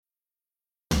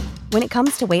When it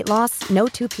comes to weight loss, no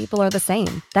two people are the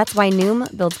same. That's why Noom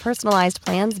builds personalized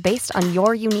plans based on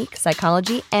your unique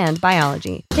psychology and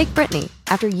biology. Take Brittany.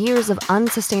 After years of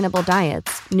unsustainable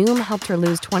diets, Noom helped her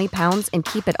lose 20 pounds and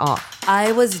keep it off.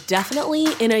 I was definitely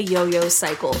in a yo-yo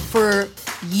cycle for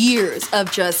years of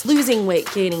just losing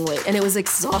weight, gaining weight, and it was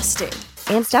exhausting.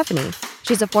 And Stephanie.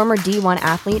 She's a former D1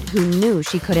 athlete who knew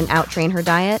she couldn't out-train her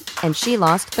diet, and she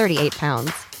lost 38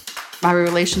 pounds. My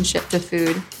relationship to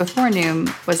food before Noom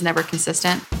was never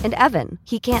consistent. And Evan,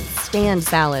 he can't stand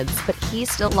salads, but he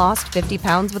still lost 50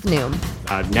 pounds with Noom.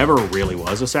 I never really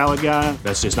was a salad guy.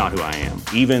 That's just not who I am.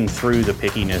 Even through the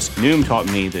pickiness, Noom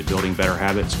taught me that building better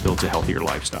habits builds a healthier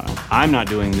lifestyle. I'm not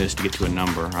doing this to get to a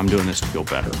number. I'm doing this to feel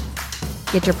better.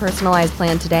 Get your personalized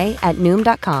plan today at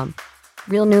Noom.com.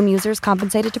 Real Noom users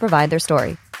compensated to provide their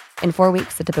story. In 4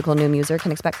 weeks, the typical Noom user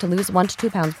can expect to lose 1 to 2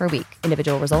 pounds per week.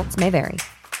 Individual results may vary.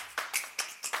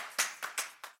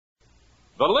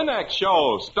 The Linux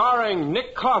Show, starring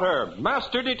Nick Carter,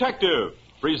 Master Detective.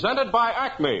 Presented by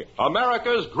Acme,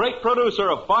 America's great producer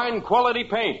of fine quality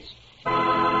paints.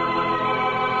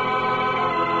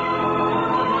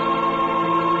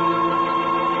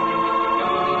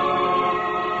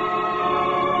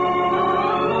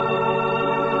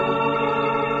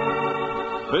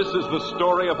 This is the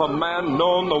story of a man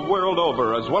known the world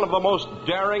over as one of the most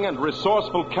daring and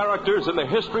resourceful characters in the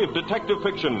history of detective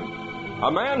fiction.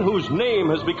 A man whose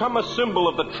name has become a symbol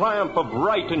of the triumph of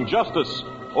right and justice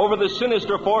over the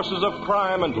sinister forces of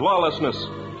crime and lawlessness.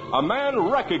 A man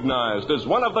recognized as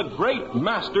one of the great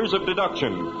masters of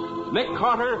deduction. Nick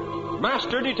Carter,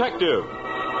 Master Detective.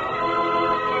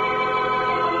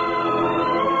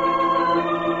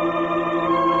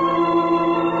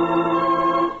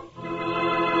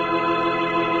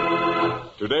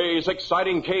 Today's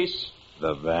exciting case,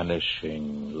 The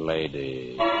Vanishing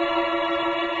Lady.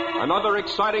 Another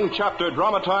exciting chapter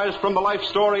dramatized from the life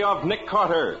story of Nick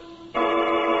Carter.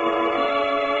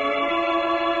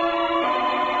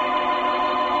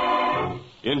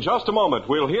 In just a moment,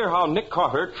 we'll hear how Nick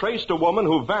Carter traced a woman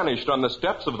who vanished on the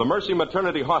steps of the Mercy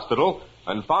Maternity Hospital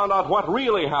and found out what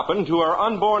really happened to her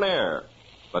unborn heir.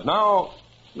 But now,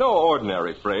 no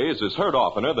ordinary phrase is heard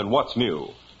oftener than what's new.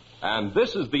 And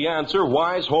this is the answer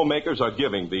wise homemakers are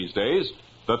giving these days.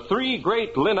 The 3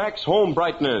 great Linux home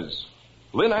brighteners.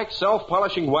 Linux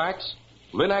self-polishing wax,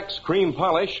 Linux cream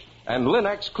polish, and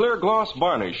Linux clear gloss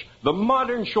varnish, the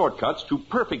modern shortcuts to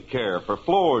perfect care for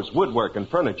floors, woodwork, and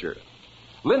furniture.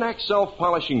 Linux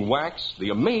self-polishing wax, the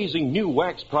amazing new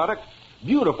wax product,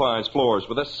 beautifies floors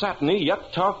with a satiny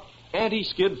yet tough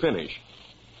anti-skid finish.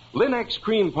 Linux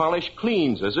cream polish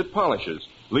cleans as it polishes,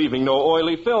 leaving no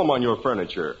oily film on your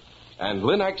furniture. And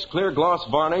Linux clear gloss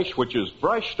varnish, which is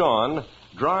brushed on,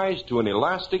 dries to an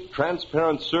elastic,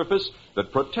 transparent surface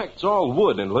that protects all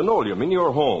wood and linoleum in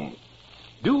your home.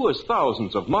 Do as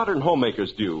thousands of modern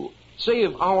homemakers do.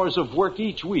 Save hours of work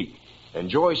each week.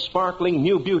 Enjoy sparkling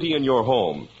new beauty in your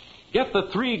home. Get the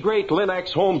 3 great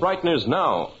Linux home brighteners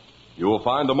now. You will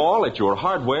find them all at your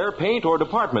hardware, paint, or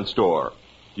department store.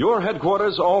 Your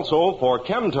headquarters also for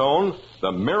Chemtone,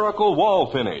 the miracle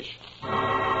wall finish.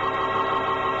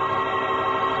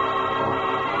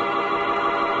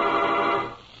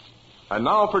 And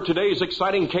now for today's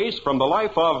exciting case from the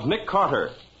life of Nick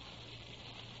Carter.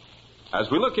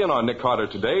 As we look in on Nick Carter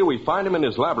today, we find him in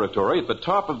his laboratory at the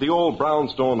top of the old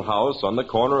brownstone house on the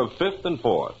corner of 5th and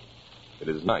 4th. It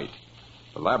is night.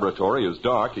 The laboratory is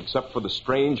dark except for the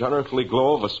strange, unearthly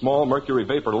glow of a small mercury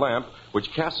vapor lamp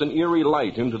which casts an eerie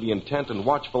light into the intent and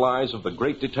watchful eyes of the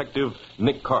great detective,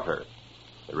 Nick Carter.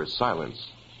 There is silence.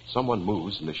 Someone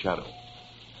moves in the shadow.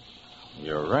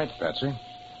 You're right, Patsy.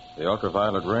 The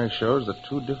ultraviolet ray shows that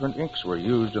 2 different inks were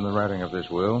used in the writing of this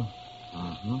will.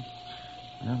 Mm-hmm.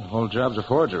 And the whole job's a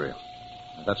forgery.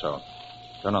 That's all.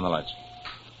 Turn on the lights.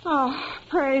 Oh,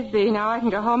 praise be. Now I can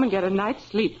go home and get a night's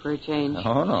sleep for a change.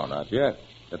 Oh, no, not yet.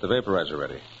 Get the vaporizer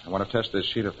ready. I want to test this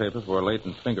sheet of paper for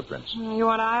latent fingerprints. You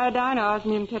want iodine or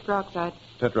osmium tetroxide?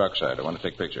 Tetroxide. I want to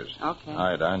take pictures. Okay.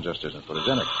 Iodine just isn't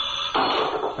photogenic.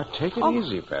 Now, take it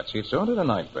easy, Patsy. It's only the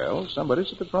night bell.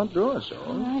 Somebody's at the front door, so...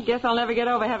 I guess I'll never get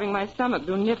over having my stomach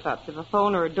do nip-ups if a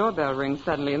phone or a doorbell rings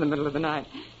suddenly in the middle of the night.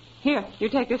 Here, you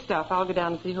take this stuff. I'll go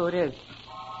down and see who it is.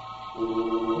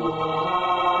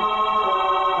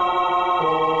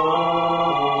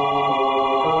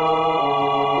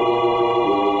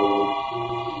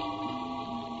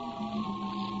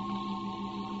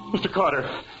 Mr. Carter.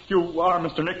 You are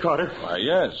Mr. Nick Carter? Why,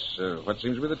 yes. What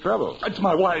seems to be the trouble? It's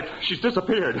my wife. She's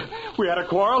disappeared. We had a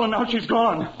quarrel, and now she's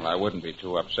gone. I wouldn't be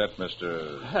too upset,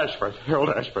 Mr. Ashford, Harold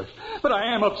Ashford. But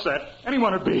I am upset.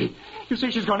 Anyone would be. You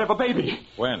see, she's going to have a baby.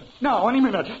 When? Now, any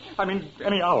minute. I mean,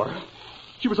 any hour.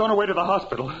 She was on her way to the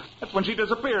hospital. That's when she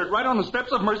disappeared, right on the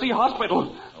steps of Mercy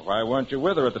Hospital. Why weren't you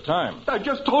with her at the time? I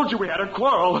just told you we had a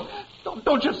quarrel.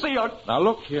 Don't you see? Now,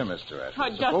 look here, Mr. Ashford. Oh,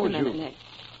 just a minute, Nick.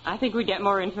 I think we'd get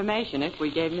more information if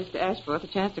we gave Mr. Ashworth a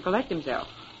chance to collect himself.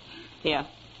 Here,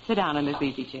 sit down in this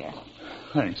easy chair.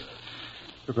 Thanks.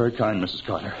 You're very kind, Mrs.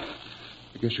 Carter.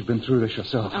 I guess you've been through this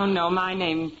yourself. Oh, no, my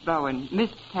name's Bowen.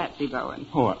 Miss Patsy Bowen.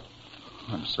 Oh,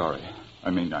 I'm sorry. I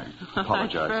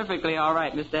apologize. That's perfectly all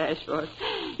right, Mr. Ashworth.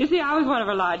 You see, I was one of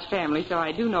a large family, so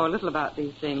I do know a little about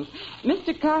these things.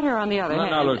 Mr. Carter, on the other hand...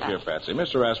 Now, look here, Patsy.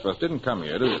 Mr. Ashworth didn't come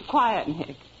here to... Quiet,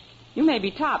 Nick. You may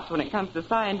be tops when it comes to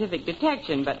scientific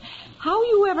detection, but how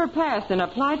you ever passed in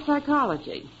applied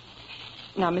psychology?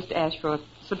 Now, Mr. Ashworth,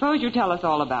 suppose you tell us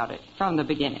all about it, from the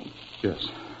beginning. Yes.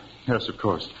 Yes, of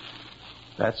course.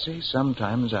 Patsy,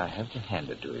 sometimes I have to hand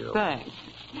it to you. Thanks.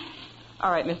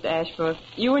 All right, Mr. Ashworth,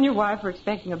 you and your wife are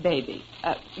expecting a baby.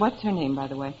 What's her name, by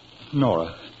the way?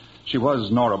 Nora. She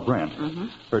was Nora Brent. Mm-hmm.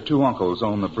 Her two uncles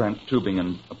own the Brent Tubing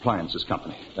and Appliances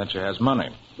Company. Then she has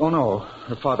money. Oh, no.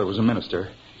 Her father was a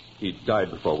minister. He died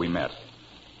before we met.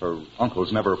 Her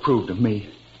uncles never approved of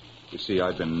me. You see,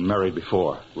 I'd been married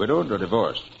before. Widowed or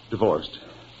divorced? Divorced.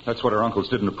 That's what her uncles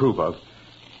didn't approve of.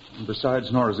 And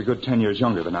besides, Nora's a good 10 years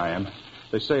younger than I am.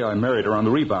 They say I married her on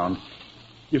the rebound.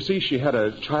 You see, she had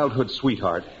a childhood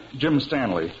sweetheart, Jim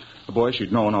Stanley, a boy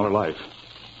she'd known all her life.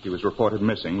 He was reported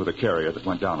missing with a carrier that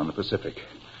went down in the Pacific.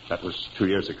 That was 2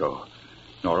 years ago.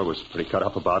 Nora was pretty cut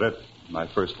up about it. My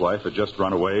first wife had just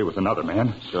run away with another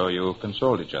man. So you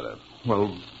consoled each other?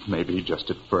 Well, maybe just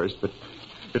at first, but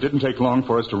it didn't take long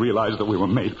for us to realize that we were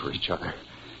made for each other.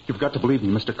 You've got to believe me,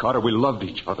 Mr. Carter. We loved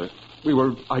each other. We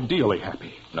were ideally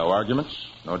happy. No arguments?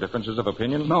 No differences of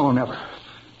opinion? No, never.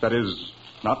 That is,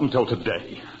 not until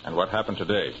today. And what happened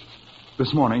today?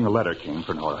 This morning, a letter came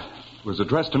for Nora. It was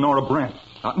addressed to Nora Brent,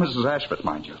 not Mrs. Ashford,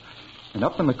 mind you. And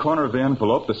up in the corner of the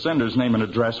envelope, the sender's name and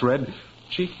address read,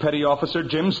 Chief Petty Officer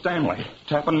Jim Stanley,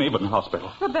 Tappan Naven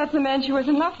Hospital. But that's the man she was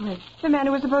in love with. The man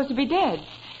who was supposed to be dead.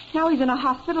 Now he's in a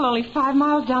hospital only 5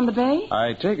 miles down the bay.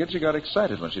 I take it she got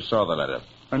excited when she saw the letter.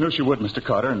 I knew she would, Mr.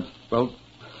 Carter, and, well,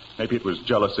 maybe it was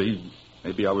jealousy.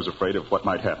 Maybe I was afraid of what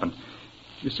might happen.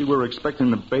 You see, we were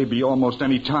expecting the baby almost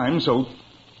any time, so...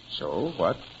 So,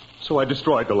 what? So I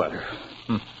destroyed the letter.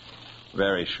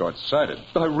 Very short-sighted.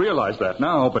 I realize that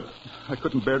now, but I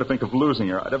couldn't bear to think of losing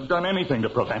her. I'd have done anything to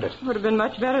prevent it. It would have been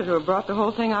much better to have brought the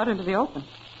whole thing out into the open.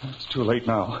 It's too late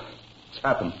now. It's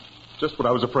happened. Just what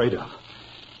I was afraid of.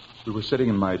 We were sitting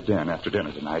in my den after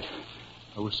dinner tonight.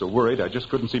 I was so worried I just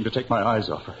couldn't seem to take my eyes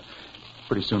off her.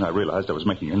 Pretty soon I realized I was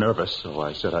making her nervous, so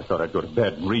I said I thought I'd go to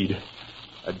bed and read.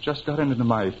 I'd just got into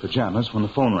my pajamas when the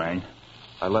phone rang.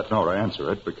 I let Nora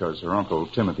answer it because her uncle,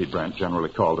 Timothy Brent, generally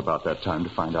called about that time to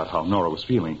find out how Nora was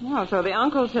feeling. Oh, so the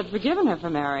uncles had forgiven her for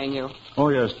marrying you. Oh,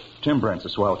 yes. Tim Brent's a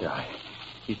swell guy.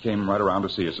 He came right around to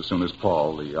see us as soon as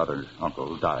Paul, the other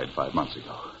uncle, died 5 months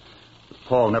ago. But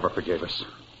Paul never forgave us.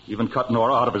 Even cut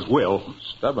Nora out of his will.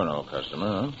 Stubborn old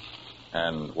customer, huh?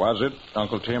 And was it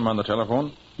Uncle Tim on the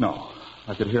telephone? No.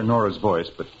 I could hear Nora's voice,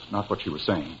 but not what she was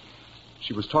saying.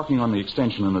 She was talking on the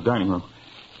extension in the dining room.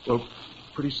 Well,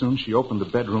 pretty soon she opened the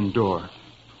bedroom door.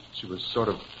 She was sort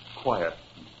of quiet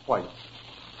and white.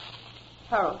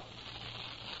 Harold,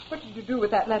 what did you do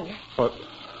with that letter?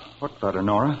 What letter,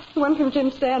 Nora? The one from Jim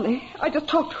Stanley. I just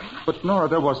talked to him. But, Nora,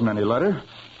 there wasn't any letter.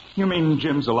 You mean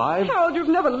Jim's alive? Harold, you've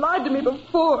never lied to me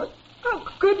before. How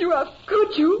could you? How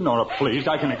could you? Nora, please,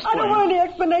 I can explain. I don't want any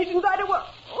explanations. I don't want...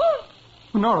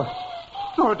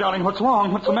 Nora, darling, what's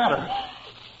wrong? What's the matter?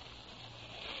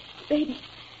 Baby,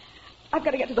 I've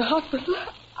got to get to the hospital.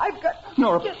 I've got...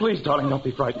 Nora, please, darling, don't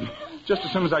be frightened. Just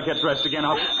as soon as I get dressed again,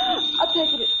 I'll take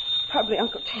it. It's probably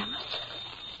Uncle Tim.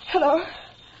 Hello?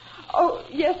 Oh,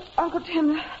 yes, Uncle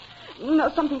Tim. No,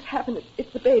 something's happened.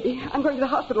 It's the baby. I'm going to the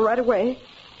hospital right away.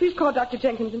 Please call Dr.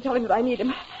 Jenkins and tell him that I need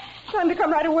him. Tell him to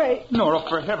come right away. Nora,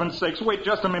 for heaven's sakes, wait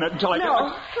just a minute until I get... No,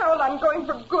 Harold, I'm going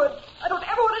for good. I don't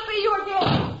ever want to see you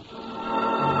again.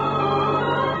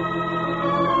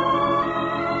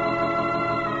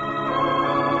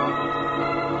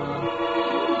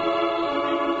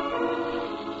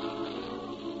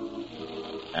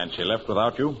 And she left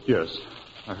without you? Yes.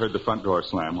 I heard the front door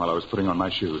slam while I was putting on my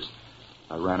shoes.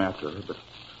 I ran after her, but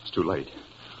it's too late.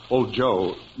 Old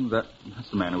Joe, that's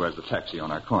the man who has the taxi on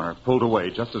our corner, pulled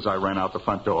away just as I ran out the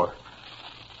front door.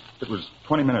 It was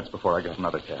 20 minutes before I got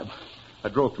another cab. I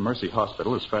drove to Mercy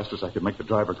Hospital as fast as I could make the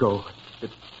driver go.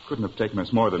 It couldn't have taken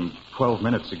us more than 12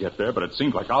 minutes to get there, but it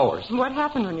seemed like hours. What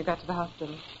happened when you got to the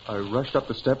hospital? I rushed up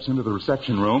the steps into the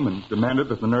reception room and demanded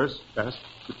that the nurse ask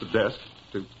at the desk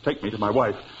to take me to my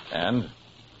wife. And?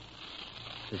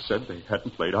 They said they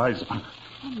hadn't laid eyes on her.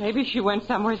 Well, maybe she went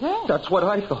somewhere else. That's what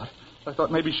I thought. I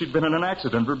thought maybe she'd been in an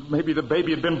accident, or maybe the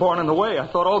baby had been born in the way. I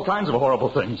thought all kinds of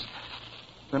horrible things.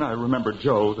 Then I remembered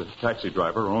Joe, the taxi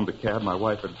driver who owned the cab my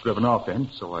wife had driven off in,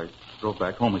 so I drove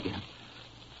back home again.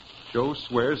 Joe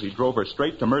swears he drove her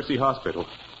straight to Mercy Hospital.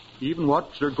 He even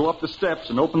watched her go up the steps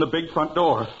and open the big front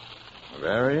door.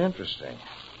 Very interesting.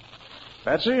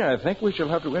 Patsy, I think we shall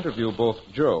have to interview both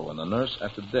Joe and the nurse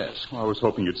at the desk. I was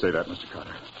hoping you'd say that, Mr.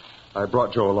 Carter. I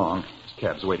brought Joe along. His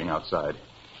cab's waiting outside.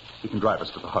 He can drive us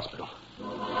to the hospital.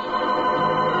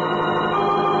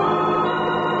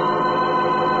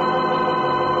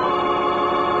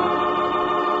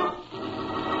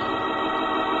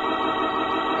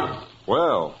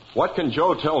 Well, what can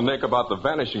Joe tell Nick about the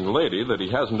vanishing lady that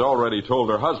he hasn't already told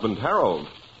her husband, Harold?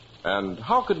 And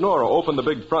how could Nora open the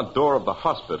big front door of the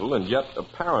hospital and yet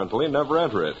apparently never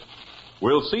enter it?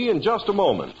 We'll see in just a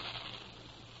moment.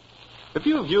 If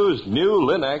you've used new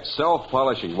Linex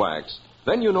self-polishing wax,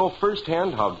 then you know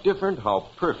firsthand how different, how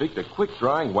perfect a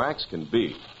quick-drying wax can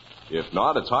be. If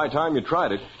not, it's high time you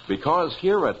tried it, because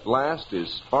here at last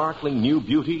is sparkling new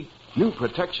beauty, new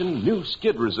protection, new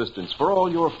skid resistance for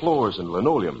all your floors and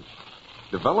linoleum.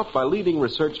 Developed by leading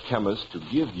research chemists to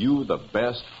give you the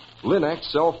best, Linex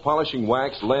self-polishing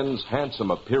wax lends handsome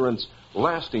appearance,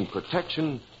 lasting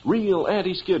protection, real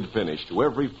anti-skid finish to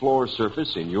every floor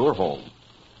surface in your home.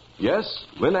 Yes,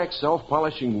 Linex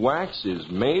self-polishing wax is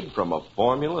made from a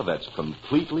formula that's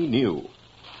completely new.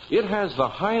 It has the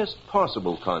highest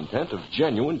possible content of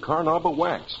genuine Carnauba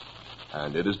wax,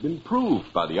 and it has been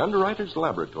proved by the underwriters'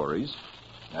 laboratories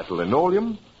that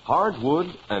linoleum,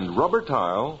 hardwood, and rubber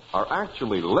tile are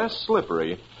actually less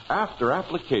slippery after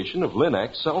application of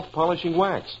Linex self-polishing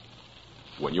wax.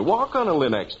 When you walk on a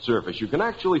Linex surface, you can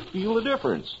actually feel the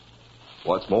difference.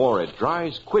 What's more, it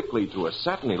dries quickly to a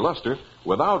satiny luster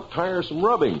without tiresome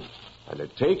rubbing, and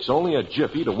it takes only a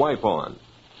jiffy to wipe on.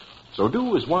 So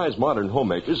do as wise modern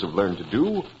homemakers have learned to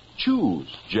do. Choose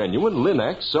genuine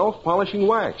Linex self-polishing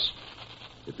wax.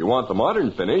 If you want the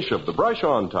modern finish of the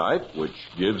brush-on type, which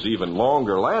gives even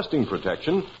longer lasting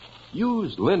protection,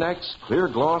 use Linex Clear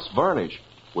Gloss Varnish,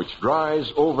 which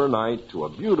dries overnight to a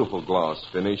beautiful gloss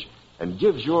finish and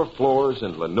gives your floors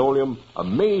and linoleum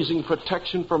amazing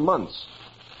protection for months.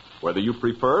 Whether you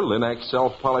prefer Linex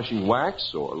self-polishing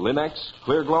wax or Linex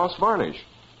Clear Gloss Varnish,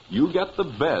 you get the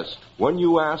best when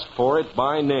you ask for it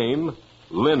by name,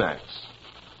 Linex.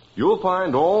 You'll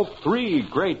find all three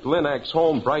great Linex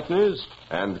home brighteners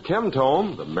and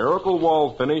Chemtone, the miracle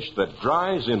wall finish that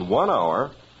dries in 1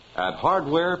 hour, at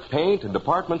hardware, paint, and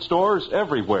department stores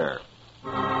everywhere.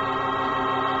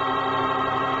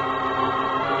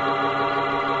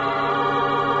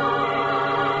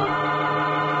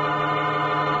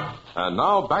 And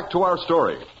now back to our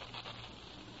story.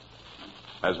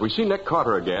 As we see Nick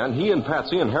Carter again, he and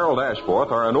Patsy and Harold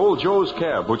Ashforth are in old Joe's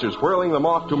cab, which is whirling them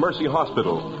off to Mercy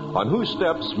Hospital, on whose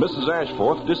steps Mrs.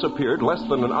 Ashforth disappeared less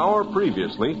than an hour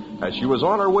previously as she was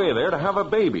on her way there to have a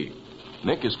baby.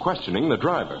 Nick is questioning the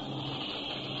driver.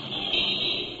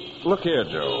 Look here,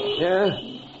 Joe. Yeah?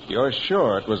 You're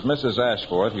sure it was Mrs.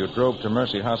 Ashforth you drove to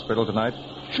Mercy Hospital tonight?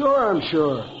 Sure, I'm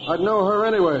sure. I'd know her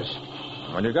anyways.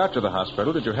 When you got to the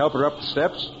hospital, did you help her up the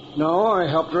steps? No, I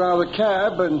helped her out of the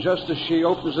cab, and just as she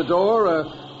opens the door,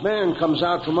 a man comes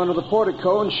out from under the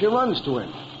portico, and she runs to him.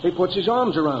 He puts his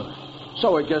arms around her.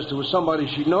 So I guessed it was somebody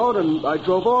she'd known, and I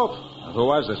drove off. Who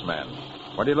was this man?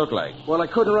 What did he look like? Well, I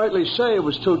couldn't rightly say. It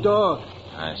was too dark.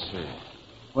 I see.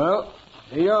 Well,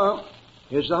 here you are.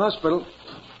 Here's the hospital.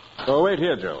 Oh, wait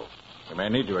here, Joe. We may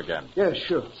need you again. Yeah,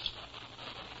 sure.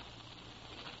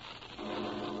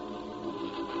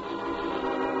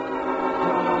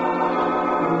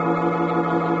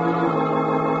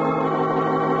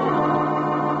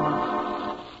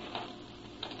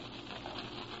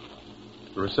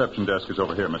 The reception desk is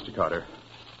over here, Mr. Carter.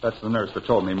 That's the nurse that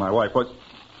told me my wife was...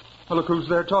 Well, look who's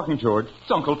there talking to her.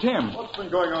 It's Uncle Tim. What's been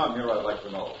going on here, I'd like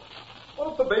to know?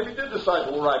 What if the baby did decide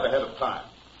to arrive ahead of time?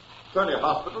 Attorney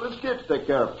Hospital is geared to take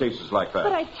care of cases like that.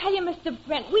 But I tell you, Mr.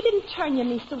 Brent, we didn't turn your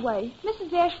niece away.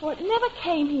 Mrs. Ashford never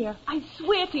came here. I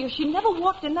swear to you, she never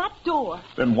walked in that door.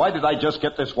 Then why did I just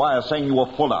get this wire saying you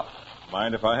were full up?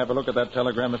 Mind if I have a look at that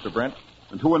telegram, Mr. Brent?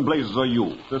 And who in blazes are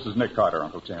you? This is Nick Carter,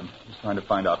 Uncle Tim. He's trying to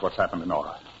find out what's happened to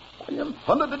Nora. Why in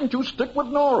thunder didn't you stick with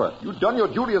Nora? You'd done your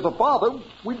duty as a father.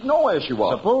 We'd know where she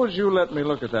was. Suppose you let me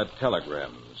look at that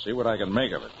telegram, see what I can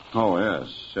make of it. Oh, yes,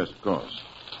 of course.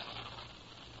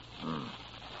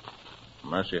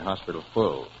 Mercy Hospital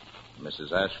full.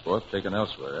 Mrs. Ashforth taken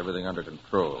elsewhere. Everything under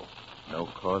control. No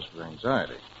cause for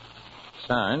anxiety.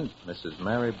 Signed, Mrs.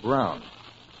 Mary Brown.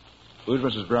 Who's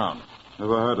Mrs. Brown?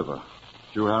 Never heard of her.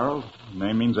 Hugh Harold?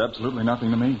 Name means absolutely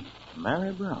nothing to me.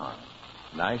 Mary Brown.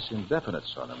 Nice, indefinite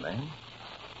sort of name.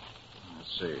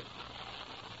 Let's see.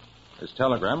 This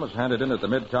telegram was handed in at the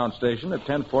Midtown station at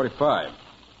 10:45.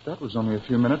 That was only a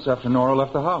few minutes after Nora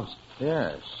left the house.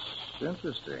 Yes,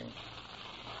 interesting.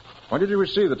 When did you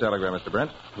receive the telegram, Mr.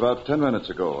 Brent? About 10 minutes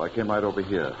ago. I came right over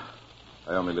here.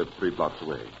 I only live 3 blocks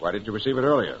away. Why did you receive it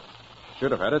earlier?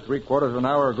 Should have had it 3/4 of an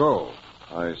hour ago.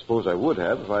 I suppose I would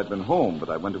have if I'd been home, but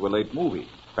I went to a late movie.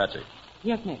 Patsy,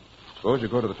 Yes, Nick. suppose you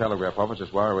go to the telegraph office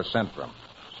this wire was sent from.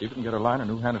 See if you can get a line on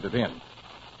who handed it in.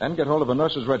 Then get hold of a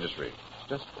nurse's registry. It's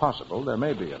just possible there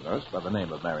may be a nurse by the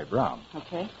name of Mary Brown.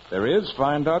 Okay. There is,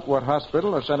 find out what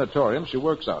hospital or sanatorium she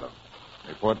works out of.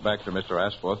 Report back to Mr.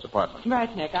 Ashforth's apartment.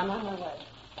 Right, Nick. I'm on my way.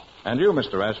 And you,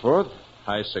 Mr. Ashforth,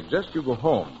 I suggest you go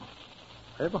home.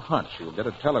 I have a hunch you'll get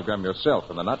a telegram yourself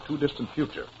in the not-too-distant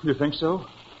future. You think so?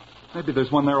 Maybe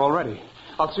there's one there already.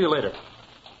 I'll see you later.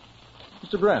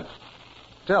 Mr. Brent,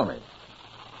 tell me,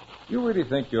 you really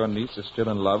think your niece is still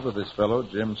in love with this fellow,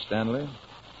 Jim Stanley?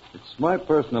 It's my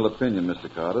personal opinion,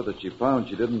 Mr. Carter, that she found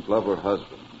she didn't love her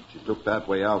husband. She took that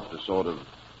way out to sort of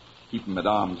keep him at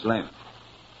arm's length.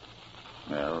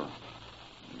 Well,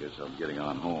 I guess I'm getting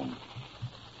on home.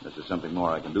 Unless there's something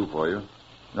more I can do for you.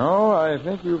 No, I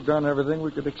think you've done everything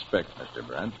we could expect, Mr.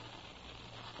 Brent.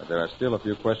 But there are still a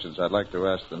few questions I'd like to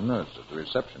ask the nurse at the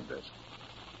reception desk.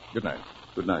 Good night.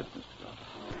 Good night, Mr. Carter.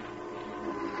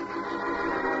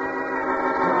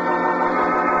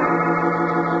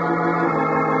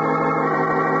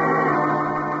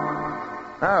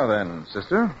 Now then,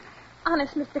 sister.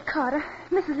 Honest, Mr. Carter,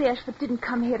 Mrs. Ashford didn't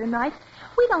come here tonight.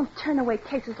 We don't turn away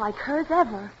cases like hers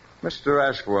ever. Mr.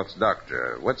 Ashworth's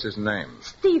doctor, what's his name?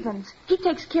 Stevens. He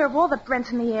takes care of all the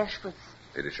Brents and the Ashfords.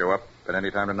 Did he show up at any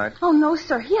time tonight? Oh, no,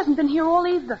 sir. He hasn't been here all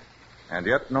either. And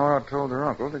yet Nora told her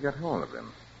uncle to get hold of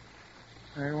him.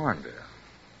 I wonder.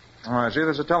 Oh, I see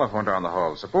there's a telephone down the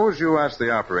hall. Suppose you ask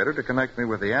the operator to connect me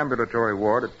with the ambulatory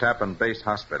ward at Tappan Base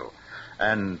Hospital.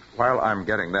 And while I'm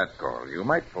getting that call, you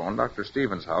might phone Dr.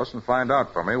 Stevens' house and find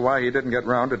out for me why he didn't get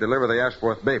round to deliver the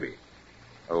Ashforth baby.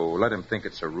 Oh, let him think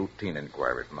it's a routine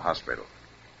inquiry from the hospital.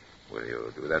 Will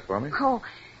you do that for me? Oh,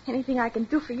 anything I can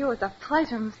do for you is a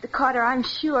pleasure, Mr. Carter, I'm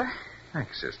sure.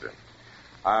 Thanks, sister.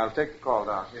 I'll take the call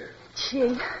down here.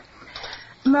 Gee.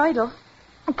 Myrtle,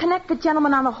 connect the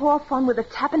gentleman on the hall phone with the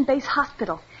Tappan Base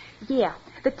Hospital. Yeah,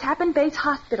 the Tappan Base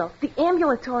Hospital, the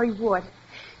ambulatory ward.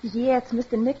 Yeah, it's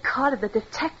Mr. Nick Carter, the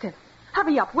detective.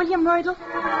 Hurry up, will you, Myrtle?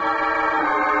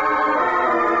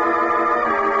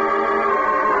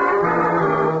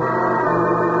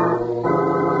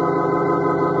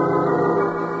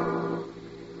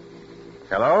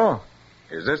 Hello?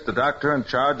 Is this the doctor in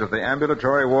charge of the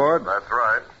ambulatory ward? That's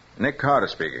right. Nick Carter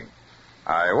speaking.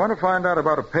 I want to find out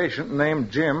about a patient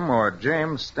named Jim or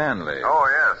James Stanley.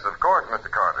 Oh, yes, of course, Mr.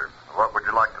 Carter. What would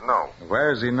you like to know?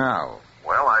 Where is he now?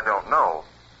 Well, I don't know.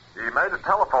 He made a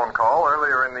telephone call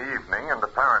earlier in the evening, and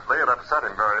apparently it upset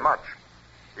him very much.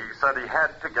 He said he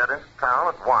had to get into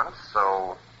town at once,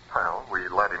 so, well, we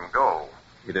let him go.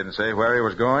 He didn't say where he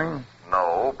was going?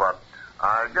 No, but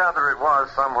I gather it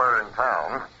was somewhere in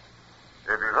town.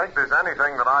 If you think there's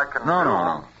anything that I can do...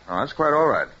 No, that's quite all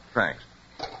right. Thanks.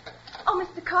 Oh,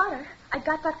 Mr. Carter, I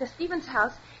got Dr. Stevens'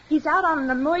 house. He's out on an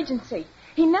emergency.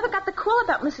 He never got the call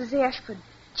about Mrs. Ashford.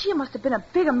 Gee, it must have been a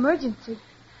big emergency.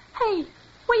 Hey,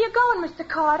 where you going, Mr.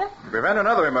 Carter? Prevent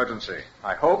another emergency,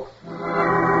 I hope.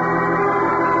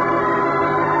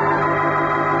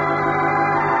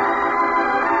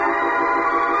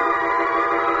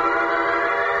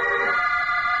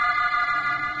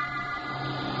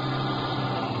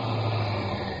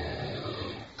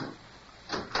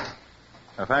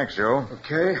 Thanks, Joe.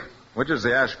 Okay. Which is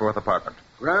the Ashforth apartment?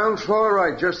 Ground floor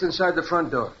right, just inside the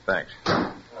front door. Thanks.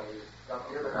 Oh,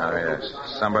 yes.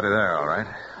 Somebody there, all right.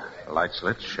 Lights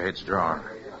lit, shades drawn.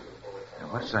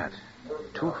 And what's that?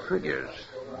 2 figures.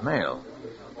 Male.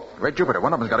 Great Jupiter,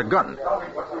 one of them's got a gun. Well,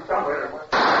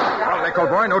 Nick, old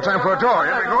boy, no time for a door.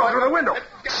 Here we go through the window.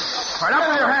 Right up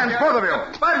with your hands, both of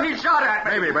you. But he shot at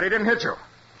me. Maybe, but he didn't hit you.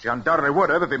 She undoubtedly would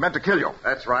have if he meant to kill you.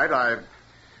 That's right.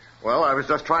 I was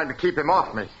just trying to keep him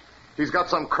off me. He's got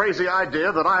some crazy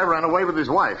idea that I ran away with his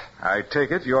wife. I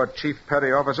take it you're Chief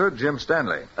Petty Officer Jim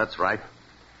Stanley. That's right.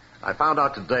 I found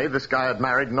out today this guy had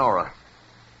married Nora.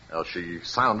 Well, she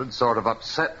sounded sort of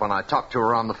upset when I talked to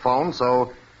her on the phone,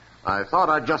 so I thought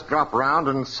I'd just drop around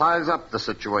and size up the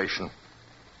situation.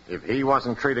 If he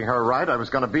wasn't treating her right, I was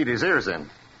going to beat his ears in.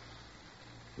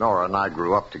 Nora and I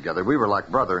grew up together. We were like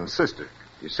brother and sister.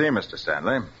 You see, Mr.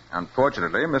 Stanley,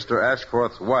 unfortunately, Mr.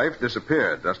 Ashforth's wife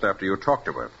disappeared just after you talked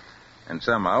to her. And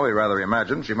somehow we rather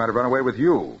imagined she might have run away with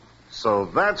you. So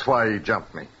that's why he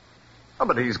jumped me. Oh,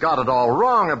 but he's got it all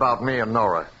wrong about me and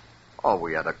Nora. Oh,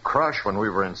 we had a crush when we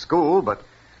were in school, but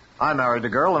I married a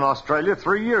girl in Australia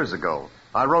 3 years ago.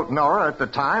 I wrote Nora at the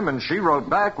time, and she wrote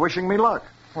back wishing me luck.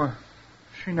 Well,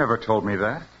 she never told me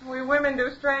that. We women do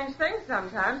strange things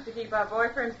sometimes to keep our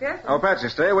boyfriends guessing. Oh, Patsy,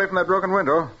 stay away from that broken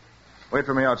window. Wait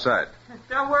for me outside.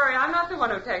 Don't worry, I'm not the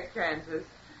one who takes chances.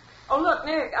 Oh, look,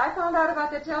 Nick, I found out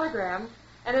about the telegram,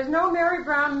 and there's no Mary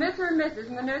Brown, Miss or Mrs.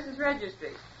 in the nurse's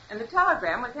registry. And the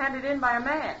telegram was handed in by a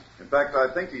man. In fact,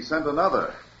 I think he sent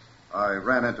another. I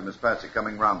ran into Miss Patsy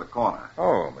coming round the corner.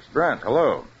 Oh, Miss Brent,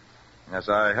 hello. Yes,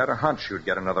 I had a hunch you'd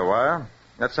get another wire.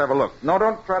 Let's have a look. No,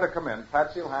 don't try to come in.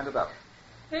 Patsy will hand it up.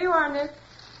 Here you are, Nick.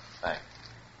 Thanks.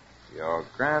 Your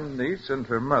grandniece and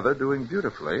her mother doing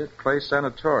beautifully at Clay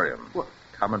Sanatorium. What?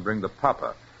 Come and bring the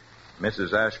papa.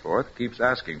 Mrs. Ashforth keeps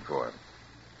asking for him.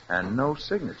 And no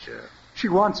signature. She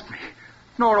wants me.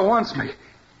 Nora wants me.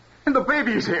 And the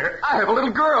baby's here. I have a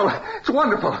little girl. It's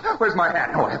wonderful. Where's my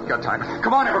hat? No, I haven't got time.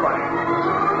 Come on, everybody.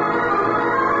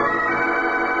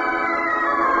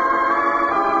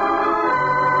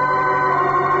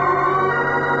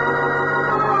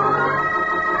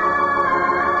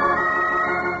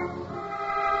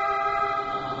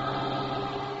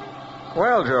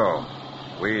 Well, Joe,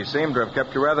 we seem to have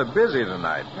kept you rather busy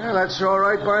tonight. Yeah, that's all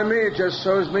right by me. It just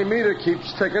shows me meter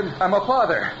keeps ticking. I'm a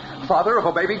father. Father of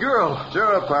a baby girl.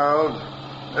 Sure, Harold.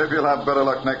 Maybe you'll have better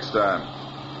luck next time.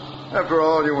 After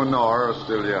all, you and Nora are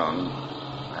still young.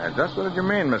 Just what did you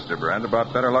mean, Mr. Brent,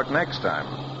 about better luck next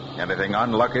time? Anything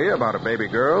unlucky about a baby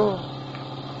girl?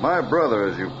 My brother,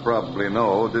 as you probably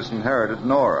know, disinherited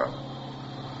Nora.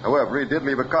 However, he did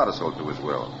leave a codicil to his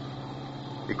will.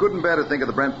 He couldn't bear to think of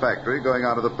the Brent factory going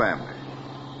out of the family.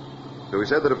 So he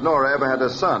said that if Nora ever had a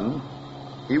son,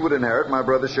 he would inherit my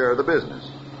brother's share of the business.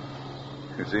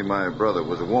 You see, my brother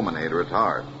was a woman-hater at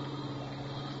heart.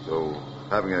 So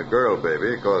having a girl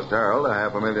baby cost Harold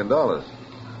 $500,000.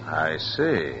 I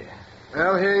see.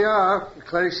 Well, here you are, the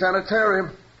Clay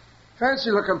Sanitarium.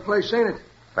 Fancy-looking place, ain't it?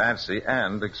 Fancy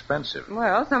and expensive.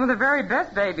 Well, some of the very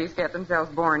best babies get themselves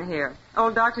born here.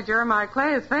 Old Dr. Jeremiah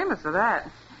Clay is famous for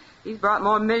that. He's brought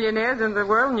more millionaires into the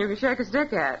world than you can shake a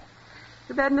stick at.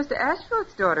 Too bad Mr.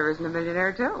 Ashford's daughter isn't a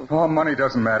millionaire, too. Oh, money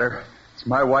doesn't matter. It's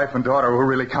my wife and daughter who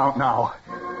really count now.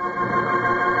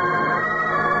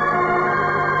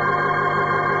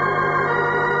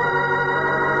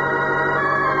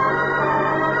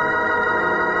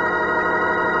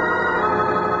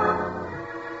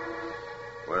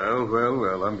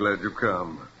 Well, I'm glad you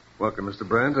come. Welcome, Mr.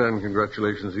 Brent, and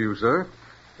congratulations to you, sir.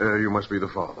 You must be the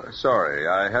father. Sorry,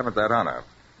 I haven't that honor.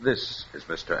 This is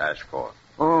Mr. Ashforth.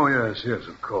 Oh, yes,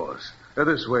 of course.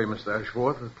 This way, Mr.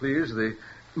 Ashforth, please. The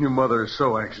new mother is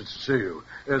so anxious to see you.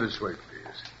 This way,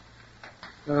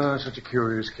 please. Such a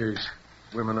curious case.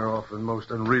 Women are often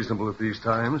most unreasonable at these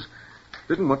times.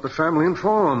 Didn't want the family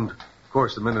informed. Of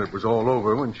course, the minute it was all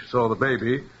over, when she saw the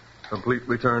baby, complete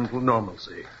return to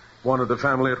normalcy. Wanted the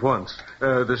family at once.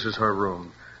 This is her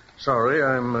room. Sorry,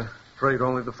 I'm afraid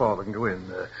only the father can go in.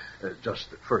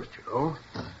 Just at first, you know.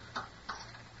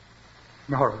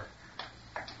 Nora.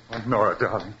 Oh, Nora,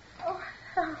 darling. Oh,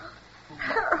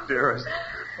 Harold. Dearest.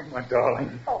 Oh, my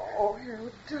darling. Oh,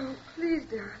 Harold, don't. Please,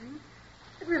 darling.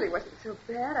 It really wasn't so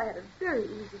bad. I had a very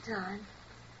easy time.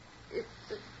 It's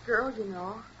a girl, you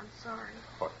know. I'm sorry.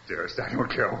 Oh, dearest, I don't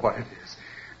care what it is.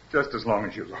 Just as long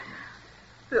as you love me.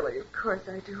 Silly, of course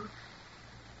I do.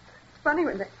 It's funny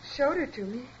when they showed her to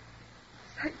me.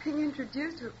 It's like being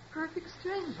introduced to a perfect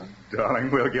stranger.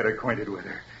 Darling, we'll get acquainted with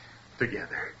her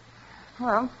together.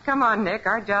 Well, come on, Nick.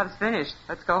 Our job's finished.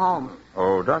 Let's go home.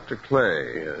 Oh, Dr.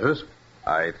 Clay. Yes?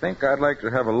 I think I'd like to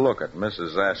have a look at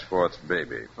Mrs. Ashforth's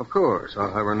baby. Of course.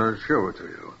 I'll have her nurse show it to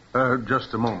you.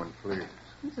 Just a moment, please.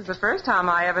 This is the first time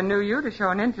I ever knew you to show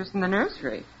an interest in the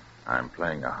nursery. I'm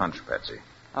playing a hunch, Betsy.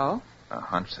 Oh? A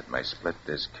hunch that may split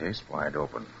this case wide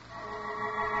open.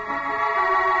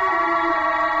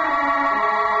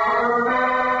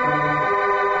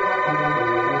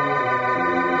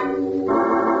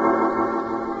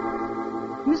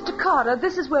 Mr. Carter,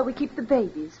 this is where we keep the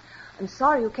babies. I'm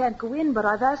sorry you can't go in, but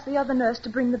I've asked the other nurse to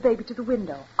bring the baby to the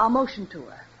window. I'll motion to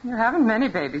her. You haven't many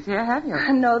babies here, have you?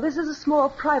 No, this is a small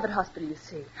private hospital, you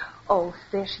see. Oh,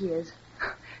 there she is.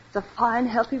 It's a fine,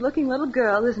 healthy-looking little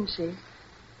girl, isn't she?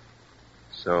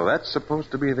 So that's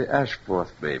supposed to be the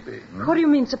Ashforth baby. What do you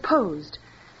mean, supposed?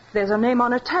 There's a name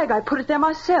on a tag. I put it there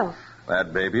myself.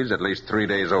 That baby's at least 3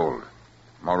 days old.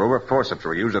 Moreover, forceps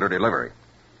were used at her delivery.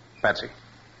 Patsy,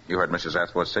 you heard Mrs.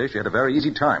 Ashforth say she had a very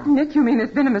easy time. Nick, you mean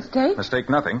it's been a mistake? Mistake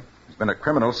nothing. It's been a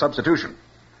criminal substitution.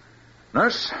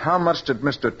 Nurse, how much did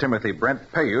Mr. Timothy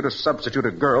Brent pay you to substitute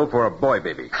a girl for a boy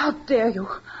baby? How dare you?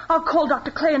 I'll call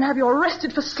Dr. Clay and have you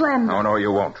arrested for slander. No,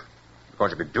 you won't.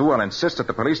 Because if you do, I'll insist that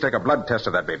the police take a blood test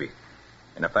of that baby.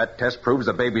 And if that test proves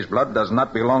the baby's blood does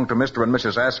not belong to Mr. and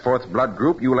Mrs. Ashforth's blood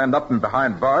group, you'll end up in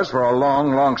behind bars for a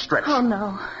long, long stretch. Oh,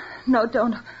 no. No,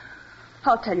 don't.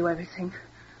 I'll tell you everything.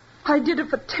 I did it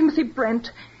for Timothy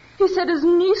Brent. He said his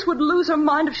niece would lose her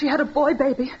mind if she had a boy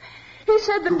baby. He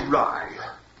said that... You lie.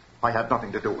 I had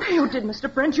nothing to do with it. You did,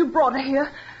 Mr. Brent. You brought her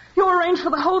here. You arranged for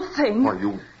the whole thing. Are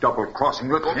you double-crossing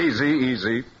little...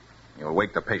 Easy. You'll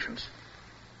wake the patients.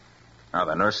 Now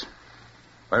then, nurse.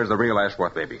 Where's the real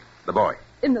Ashworth baby? The boy?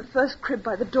 In the first crib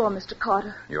by the door, Mr.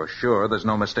 Carter. You're sure there's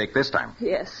no mistake this time?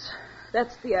 Yes.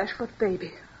 That's the Ashworth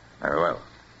baby. Very well.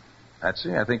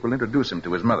 Patsy, I think we'll introduce him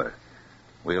to his mother.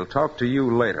 We'll talk to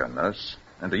you later, nurse.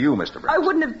 And to you, Mr. Brent. I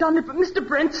wouldn't have done it, but Mr.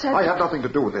 Brent said... I have nothing to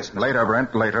do with this, Mr. Later,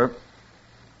 Brent, later.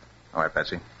 All right,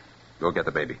 Patsy. Go get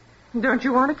the baby. Don't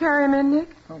you want to carry him in, Nick?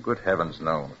 Oh, good heavens,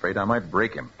 no. I'm afraid I might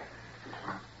break him.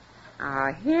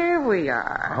 Here we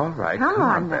are. All right. Come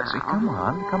on now. Patsy. Come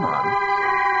on. Come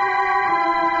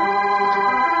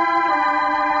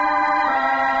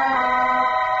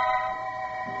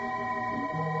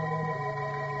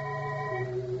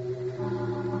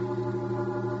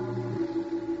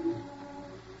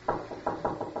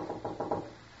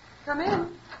in.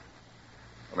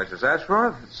 Well, Mrs.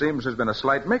 Ashworth, it seems there's been a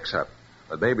slight mix-up.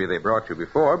 The baby they brought you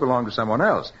before belonged to someone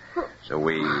else. So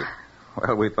we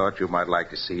thought you might like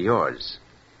to see yours.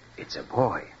 It's a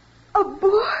boy. A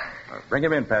boy? Bring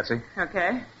him in, Patsy.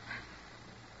 Okay.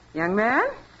 Young man,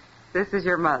 this is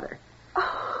your mother.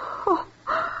 Oh,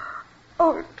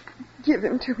 give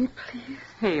him to me, please.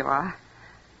 Here you are.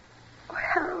 Oh,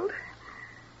 Harold.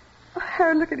 Oh,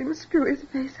 Harold, look at him screw his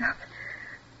face up.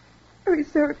 Oh,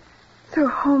 he's so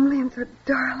homely and so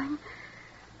darling.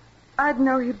 I'd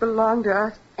know he belonged to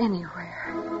us anywhere.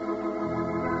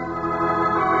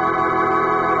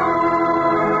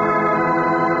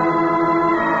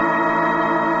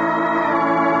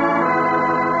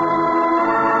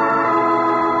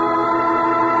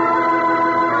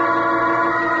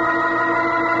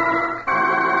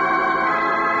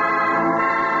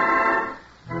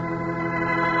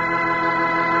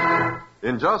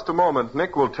 In just a moment,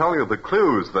 Nick will tell you the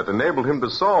clues that enabled him to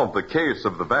solve the case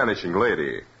of the vanishing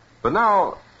lady. But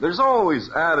now, there's always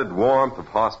added warmth of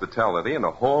hospitality in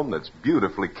a home that's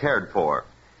beautifully cared for.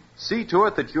 See to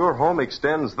it that your home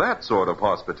extends that sort of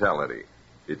hospitality.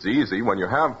 It's easy when you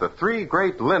have the 3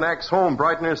 great Linx home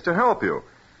brighteners to help you.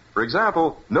 For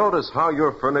example, notice how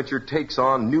your furniture takes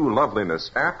on new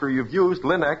loveliness after you've used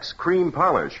Linx cream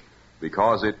polish,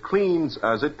 because it cleans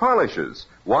as it polishes.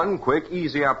 One quick,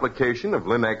 easy application of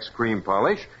Linx cream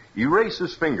polish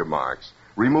erases finger marks,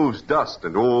 removes dust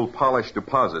and old polish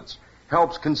deposits,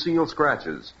 helps conceal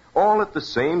scratches, all at the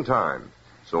same time.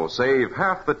 So save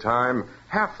half the time,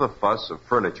 half the fuss of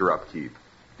furniture upkeep.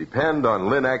 Depend on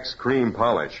Linx cream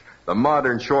polish, the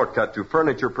modern shortcut to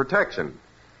furniture protection.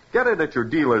 Get it at your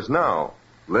dealers now.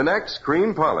 Linx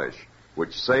cream polish,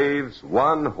 which saves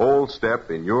one whole step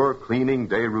in your cleaning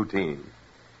day routine.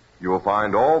 You'll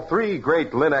find all 3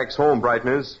 great Linx home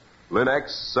brighteners, Linx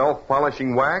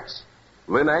self-polishing wax,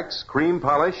 Linx cream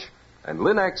polish, and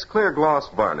Linx clear gloss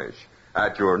varnish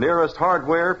at your nearest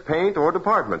hardware, paint, or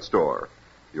department store.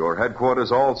 Your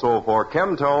headquarters also for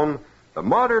Chemtone, the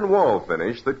modern wall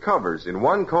finish that covers in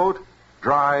one coat,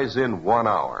 dries in 1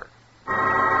 hour.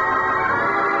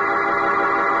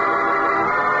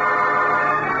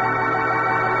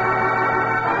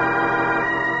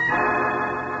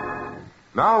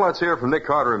 Now let's hear from Nick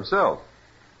Carter himself.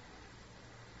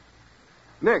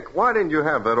 Nick, why didn't you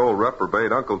have that old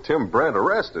reprobate Uncle Tim Brent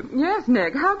arrested? Yes,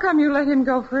 Nick. How come you let him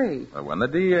go free? Well, when the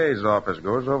DA's office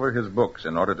goes over his books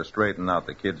in order to straighten out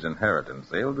the kid's inheritance,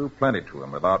 they'll do plenty to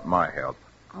him without my help.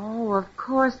 Oh, of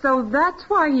course. So that's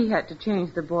why he had to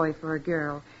change the boy for a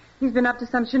girl. He's been up to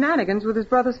some shenanigans with his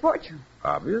brother's fortune.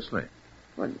 Obviously.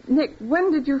 Well, Nick,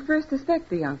 when did you first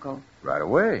suspect the uncle? Right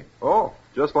away. Oh,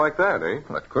 just like that, eh?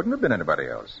 Well, it couldn't have been anybody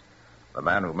else. The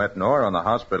man who met Nora on the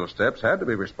hospital steps had to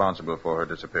be responsible for her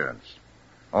disappearance.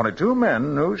 Only 2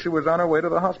 men knew she was on her way to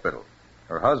the hospital.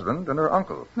 Her husband and her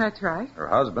uncle. That's right. Her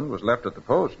husband was left at the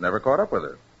post, never caught up with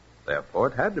her. Therefore,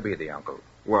 it had to be the uncle.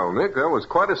 Well, Nick, that was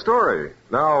quite a story.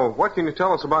 Now, what can you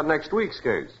tell us about next week's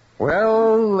case?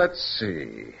 Well, let's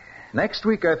see. Next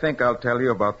week, I think I'll tell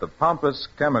you about the pompous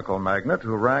chemical magnate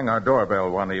who rang our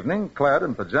doorbell one evening, clad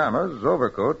in pajamas,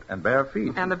 overcoat, and bare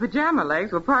feet. And the pajama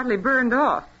legs were partly burned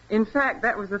off. In fact,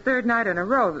 that was the third night in a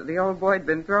row that the old boy had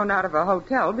been thrown out of a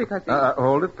hotel because he...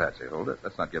 Hold it, Patsy, hold it.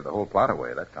 Let's not give the whole plot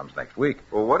away. That comes next week.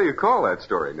 Well, what do you call that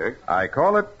story, Nick? I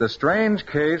call it The Strange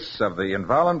Case of the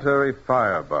Involuntary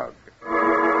Firebug.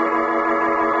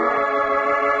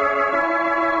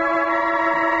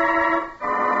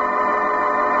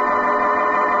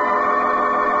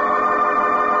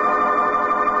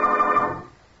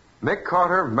 Nick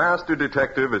Carter, Master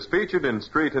Detective, is featured in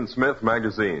Street and Smith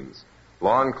magazines.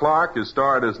 Lon Clark is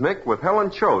starred as Nick with Helen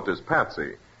Choate as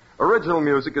Patsy. Original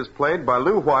music is played by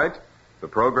Lou White. The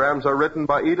programs are written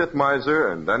by Edith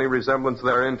Miser, and any resemblance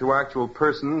therein to actual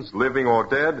persons, living or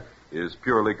dead, is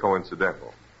purely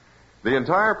coincidental. The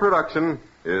entire production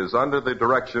is under the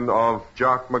direction of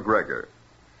Jock McGregor.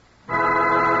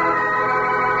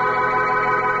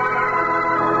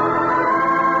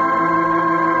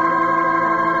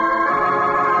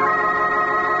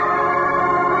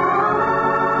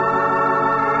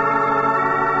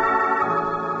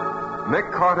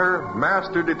 Nick Carter,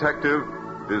 Master Detective,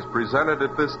 is presented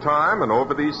at this time and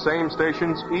over these same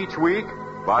stations each week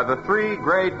by the three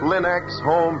great Linex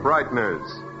home brighteners.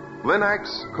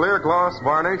 Linex Clear Gloss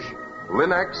Varnish,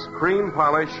 Linex Cream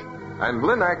Polish, and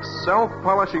Linex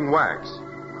Self-Polishing Wax,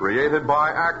 created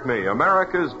by Acme,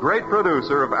 America's great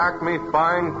producer of Acme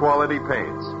fine quality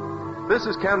paints. This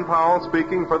is Ken Powell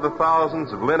speaking for the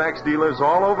thousands of Linex dealers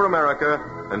all over America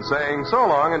and saying so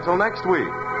long until next week.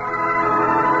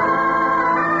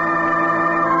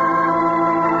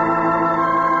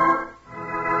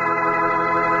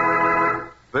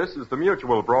 This is the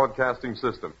Mutual Broadcasting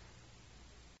System.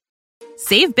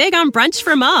 Save big on brunch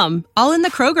for Mom, all in the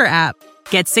Kroger app.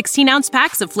 Get 16-ounce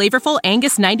packs of flavorful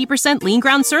Angus 90% lean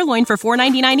ground sirloin for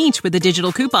 $4.99 each with a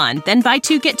digital coupon. Then buy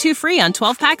 2, get 2 free on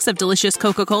 12 packs of delicious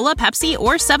Coca-Cola, Pepsi,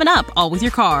 or 7-Up, all with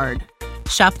your card.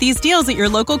 Shop these deals at your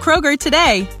local Kroger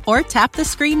today, or tap the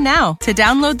screen now to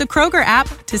download the Kroger app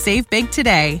to save big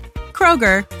today.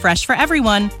 Kroger, fresh for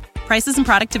everyone. Prices and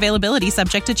product availability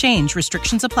subject to change.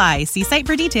 Restrictions apply. See site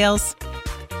for details.